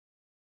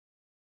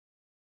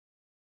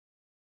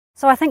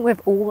So I think we've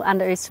all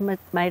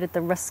underestimated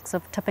the risks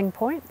of tipping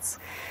points.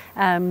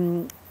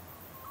 In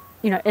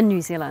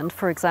New Zealand,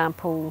 for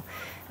example,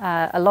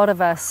 a lot of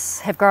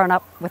us have grown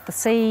up with the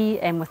sea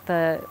and with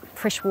the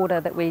fresh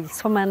water that we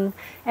swim in,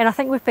 and I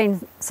think we've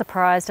been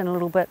surprised and a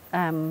little bit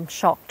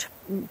shocked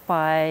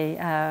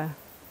by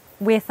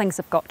where things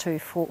have got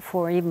to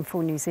even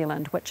for New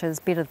Zealand, which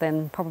is better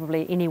than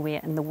probably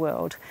anywhere in the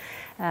world.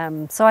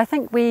 So I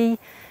think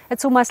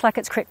it's almost like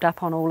it's crept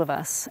up on all of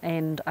us,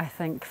 and I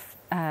think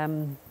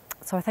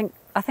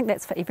I think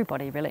that's for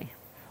everybody, really.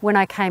 When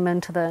I came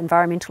into the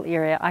environmental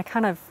area, I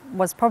kind of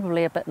was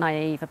probably a bit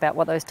naive about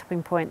what those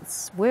tipping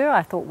points were.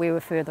 I thought we were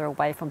further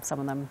away from some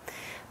of them.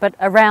 But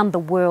around the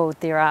world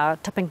there are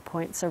tipping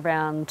points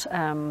around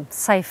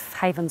safe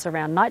havens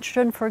around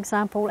nitrogen, for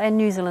example, and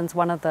New Zealand's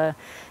one of the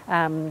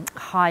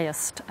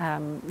highest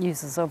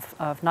users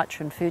of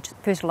nitrogen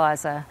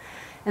fertiliser.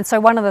 And so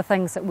one of the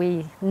things that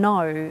we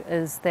know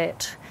is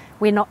that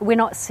we're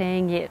not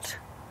seeing yet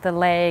the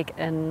lag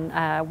in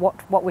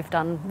what we've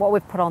done, what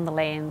we've put on the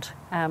land.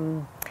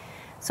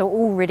 So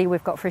already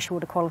we've got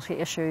freshwater quality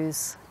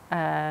issues.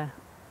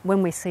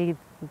 When we see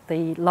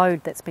the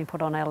load that's been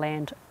put on our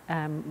land,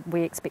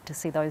 we expect to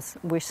see those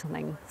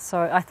worsening.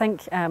 So I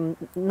think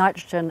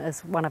nitrogen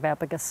is one of our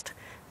biggest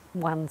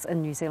ones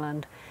in New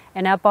Zealand,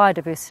 and our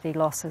biodiversity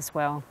loss as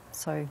well.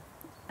 So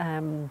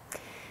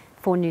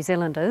for New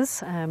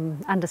Zealanders,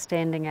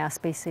 understanding our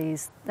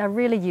species, they're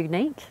really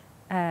unique,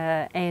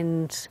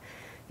 and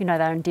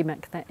they're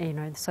endemic,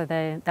 so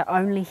they're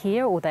only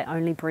here or they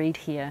only breed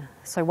here.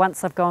 So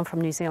once they've gone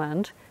from New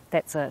Zealand,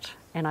 that's it.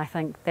 And I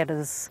think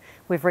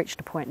we've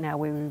reached a point now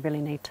where we really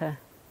need to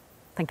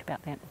think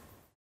about that.